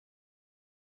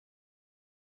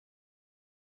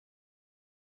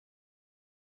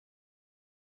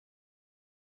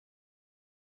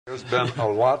There's been a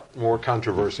lot more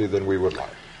controversy than we would like.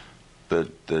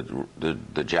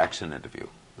 The Jackson interview.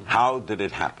 How did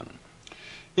it happen?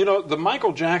 You know, the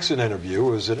Michael Jackson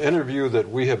interview is an interview that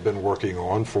we have been working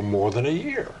on for more than a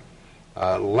year.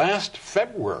 Last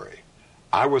February,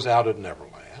 I was out at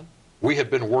Neverland. We had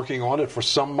been working on it for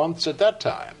some months at that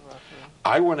time.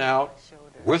 I went out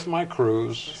with my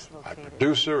crews, my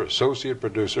producer, associate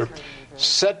producer,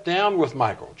 sat down with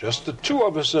Michael, just the two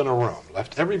of us in a room,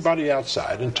 left everybody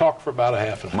outside, and talked for about a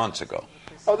half an hour. Months ago.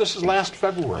 Oh, this is last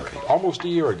February, almost a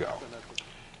year ago.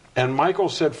 And Michael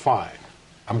said, fine,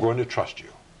 I'm going to trust you.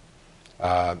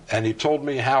 And he told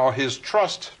me how his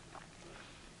trust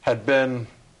had been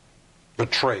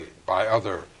betrayed by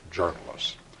other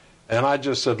journalists. And I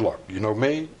just said, look, you know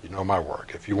me, you know my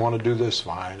work. If you want to do this,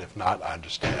 fine. If not, I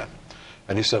understand.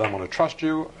 And he said, I'm going to trust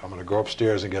you. I'm going to go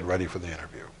upstairs and get ready for the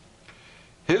interview.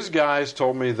 His guys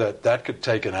told me that that could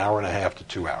take an hour and a half to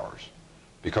 2 hours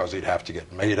because he'd have to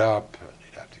get made up, and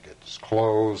he'd have to get his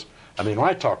clothes. I mean, when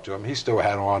I talked to him, he still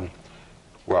had on,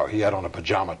 well, he had on a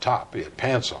pajama top. He had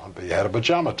pants on, but he had a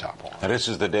pajama top on. Now, this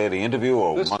is the day of the interview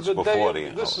or months before the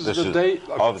interview? This is the date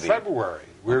of February.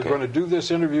 We're going to do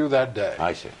this interview that day.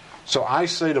 I see. So I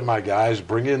say to my guys,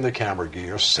 bring in the camera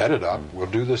gear, set it up, we'll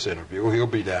do this interview. He'll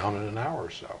be down in an hour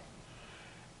or so.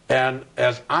 And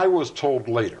as I was told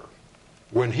later,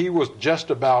 when he was just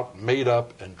about made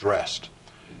up and dressed,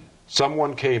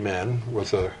 someone came in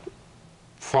with a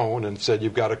phone and said,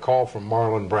 you've got a call from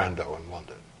Marlon Brando in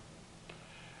London.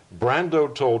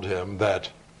 Brando told him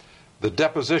that the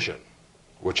deposition,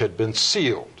 which had been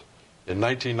sealed in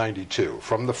 1992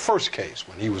 from the first case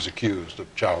when he was accused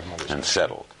of child molestation,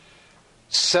 and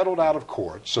settled out of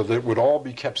court so that it would all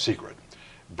be kept secret.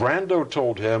 Brando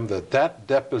told him that that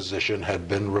deposition had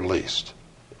been released.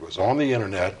 It was on the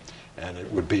internet, and it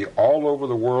would be all over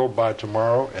the world by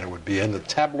tomorrow, and it would be in the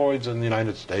tabloids in the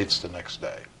United States the next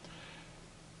day.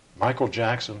 Michael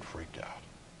Jackson freaked out.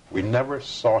 We never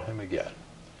saw him again.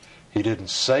 He didn't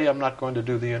say, I'm not going to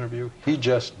do the interview. He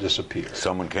just disappeared.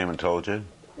 Someone came and told you?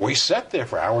 We sat there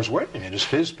for hours waiting, and it's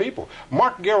his people.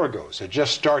 Mark Garagos had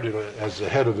just started as the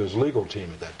head of his legal team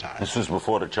at that time. This was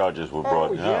before the charges were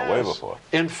brought. Yes. Way before.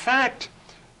 In fact,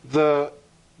 the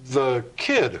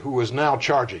kid who is now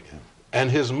charging him and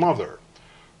his mother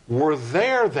were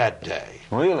there that day.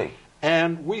 Really?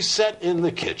 And we sat in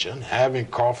the kitchen having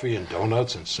coffee and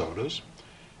donuts and sodas,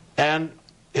 and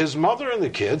his mother and the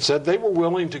kid said they were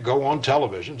willing to go on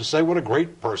television to say what a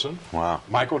great person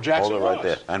Michael Jackson was. Right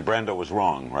there. And Brando was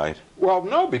wrong, right? Well,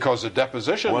 no, because the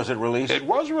deposition... Was it released? It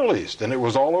was released, and it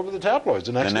was all over the tabloids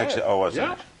the next day. Oh, was it?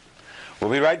 Yeah. We'll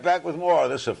be right back with more.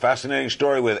 This is a fascinating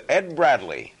story with Ed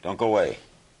Bradley. Don't go away.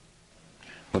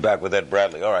 We're back with Ed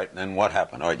Bradley. All right, then what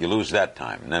happened? All right, you lose that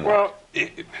time. And then well,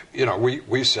 you know,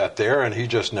 we sat there, and he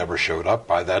just never showed up.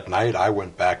 By that night, I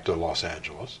went back to Los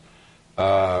Angeles.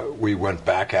 We went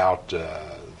back out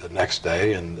the next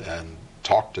day and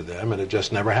talked to them, and it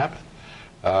just never happened.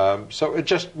 So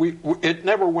it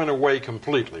never went away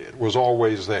completely. It was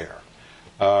always there.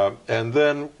 And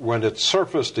then when it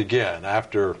surfaced again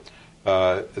after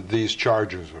these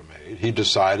charges were made, he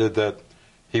decided that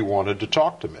he wanted to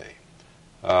talk to me.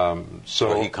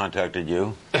 So he contacted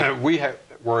you? We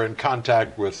were in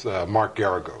contact with Mark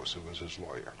Garagos, who was his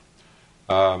lawyer.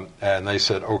 And they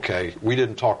said, okay, we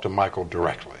didn't talk to Michael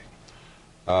directly.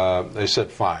 They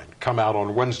said, fine, come out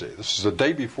on Wednesday. This is the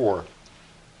day before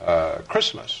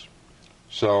Christmas.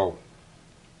 So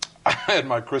I had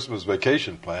my Christmas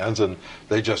vacation plans, and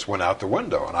they just went out the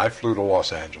window. And I flew to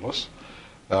Los Angeles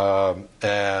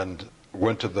and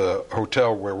went to the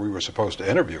hotel where we were supposed to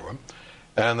interview him.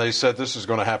 And they said, this is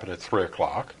going to happen at 3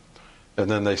 o'clock. And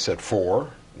then they said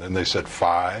 4. Then they said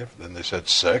 5, then they said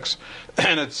 6,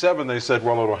 and at 7 they said,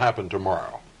 well, it'll happen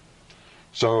tomorrow.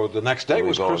 So the next day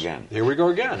was Christmas. Here we go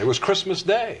again. It was Christmas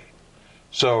Day.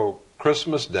 So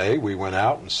Christmas Day we went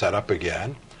out and set up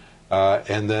again,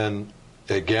 and then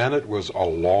again it was a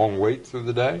long wait through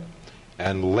the day,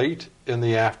 and late in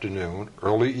the afternoon,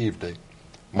 early evening,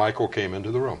 Michael came into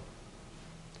the room.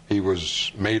 He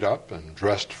was made up and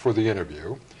dressed for the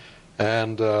interview,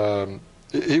 and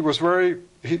he was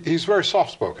he's very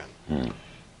soft-spoken.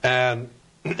 And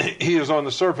he is on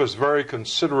the surface very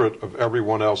considerate of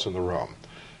everyone else in the room.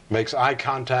 Makes eye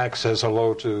contact, says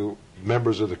hello to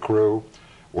members of the crew,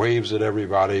 waves at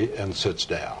everybody, and sits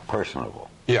down.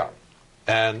 Personable. Yeah.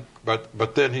 And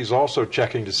but then he's also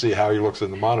checking to see how he looks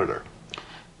in the monitor.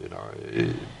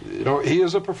 He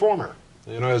is a performer,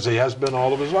 as he has been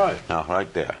all of his life. Now,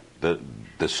 right there.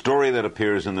 The story that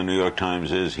appears in the New York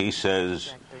Times is he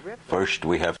says first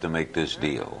we have to make this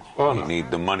deal. Oh, we no.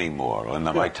 need the money more on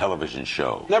my television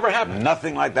show. Never happened.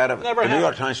 Nothing like that. Never the happened. New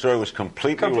York Times story was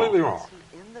completely wrong.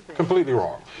 Completely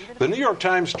wrong. The New York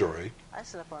Times story,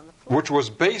 which was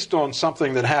based on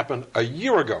something that happened a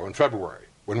year ago in February,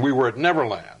 when we were at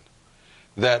Neverland,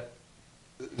 that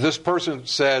this person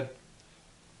said,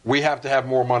 we have to have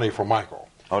more money for Michael.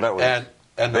 Oh, that was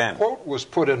and the quote was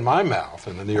put in my mouth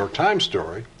in the New York Times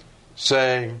story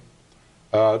saying,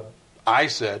 I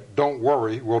said, don't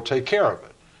worry, we'll take care of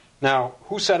it. Now,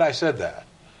 who said I said that?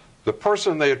 The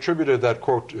person they attributed that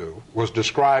quote to was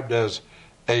described as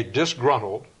a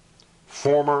disgruntled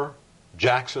former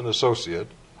Jackson associate,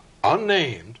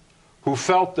 unnamed, who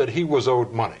felt that he was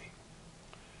owed money.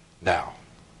 Now,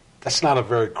 that's not a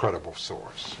very credible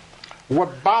source.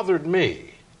 What bothered me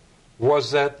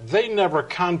was that they never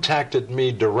contacted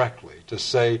me directly to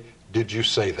say, did you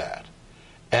say that?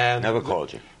 And never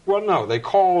called you. Well, no, they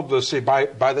called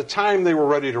by the time they were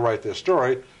ready to write this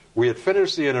story, we had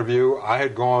finished the interview, I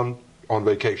had gone on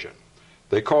vacation.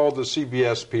 They called the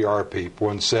CBS PR people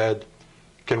and said,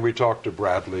 can we talk to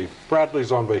Bradley?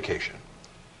 Bradley's on vacation.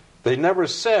 They never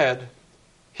said,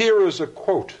 here is a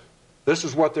quote. This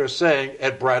is what they're saying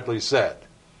Ed Bradley said.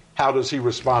 How does he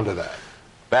respond to that?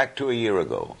 Back to a year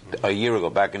ago,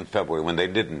 back in February, when they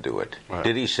didn't do it. Right.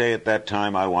 Did he say at that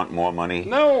time, I want more money?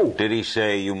 No. Did he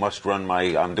say, you must run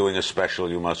I'm doing a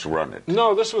special, you must run it?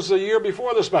 No, this was the year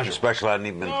before the special. The special hadn't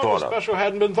even been thought No, of. the special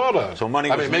hadn't been thought of. So money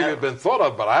was maybe it had been thought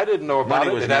of, but I didn't know about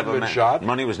it. It hadn't been shot.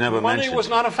 Money was never mentioned. Money was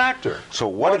not a factor. So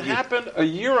what happened a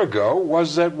year ago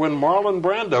was that when Marlon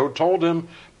Brando told him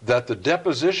that the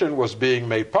deposition was being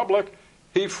made public,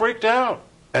 he freaked out,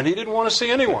 and he didn't want to see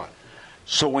anyone.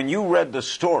 So when you read the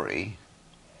story,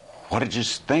 what did you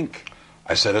think?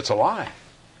 I said, it's a lie.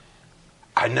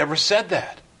 I never said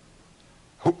that.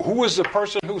 Who was the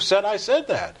person who said I said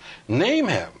that? Name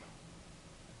him.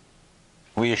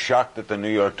 Were you shocked that the New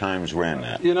York Times ran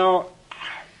that? You know,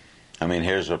 I mean,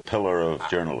 here's a pillar of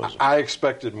journalism. I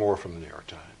expected more from the New York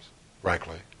Times,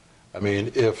 frankly. I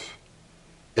mean, if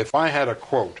I had a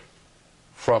quote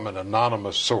from an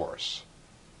anonymous source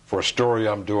for a story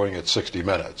I'm doing at 60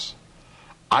 Minutes,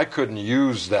 I couldn't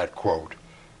use that quote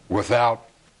without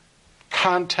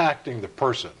contacting the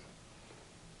person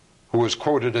who was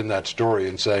quoted in that story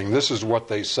and saying, this is what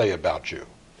they say about you.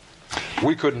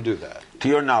 We couldn't do that. To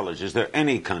your knowledge, is there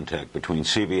any contact between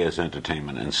CBS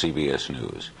Entertainment and CBS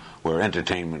News where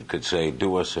entertainment could say,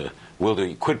 we'll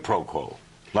do quid pro quo,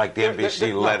 like the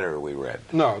NBC letter we read?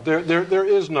 No, there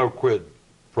is no quid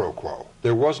pro quo.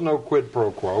 There was no quid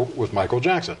pro quo with Michael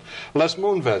Jackson. Les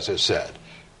Moonves has said,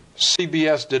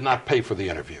 CBS did not pay for the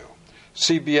interview.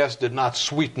 CBS did not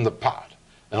sweeten the pot.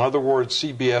 In other words,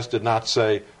 CBS did not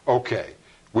say, okay,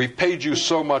 we've paid you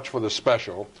so much for the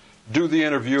special, do the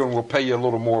interview and we'll pay you a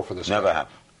little more for the special. Never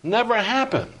happened. Never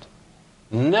happened.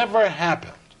 Never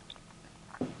happened.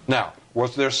 Now,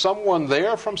 was there someone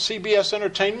there from CBS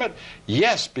Entertainment?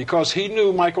 Yes, because he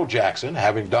knew Michael Jackson,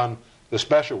 having done the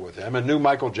special with him, and knew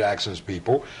Michael Jackson's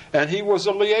people, and he was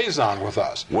a liaison with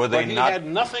us. But he had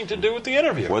nothing to do with the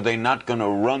interview. Were they not going to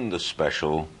run the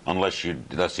special unless he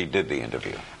did the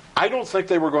interview? I don't think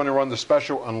they were going to run the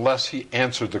special unless he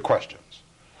answered the questions.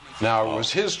 Now, it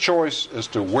was his choice as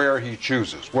to where he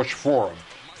chooses, which forum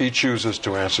he chooses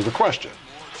to answer the question.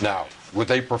 Now, would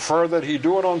they prefer that he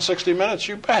do it on 60 Minutes?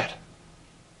 You bet.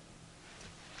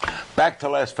 Back to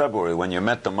last February when you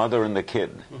met the mother and the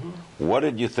kid. Mm-hmm. What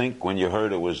did you think when you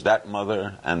heard it was that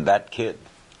mother and that kid?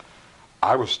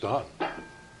 I was stunned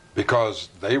because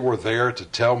they were there to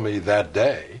tell me that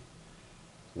day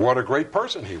what a great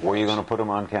person he was. Were you going to put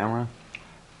him on camera?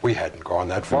 We hadn't gone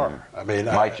that far. Mm-hmm. I mean,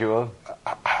 might you have?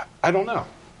 I don't know.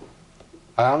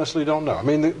 I honestly don't know. I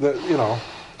mean,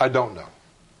 I don't know.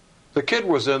 The kid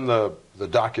was in the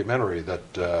documentary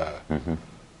that the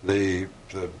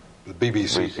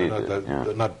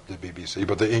BBC, not the BBC,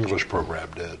 but the English program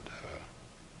did.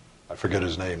 I forget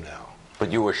his name now.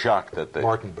 But you were shocked that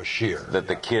Martin Bashir.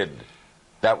 The kid,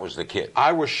 that was the kid.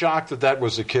 I was shocked that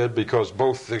was the kid because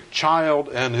both the child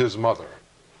and his mother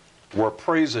were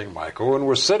praising Michael and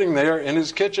were sitting there in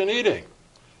his kitchen eating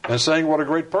and saying what a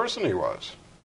great person he was.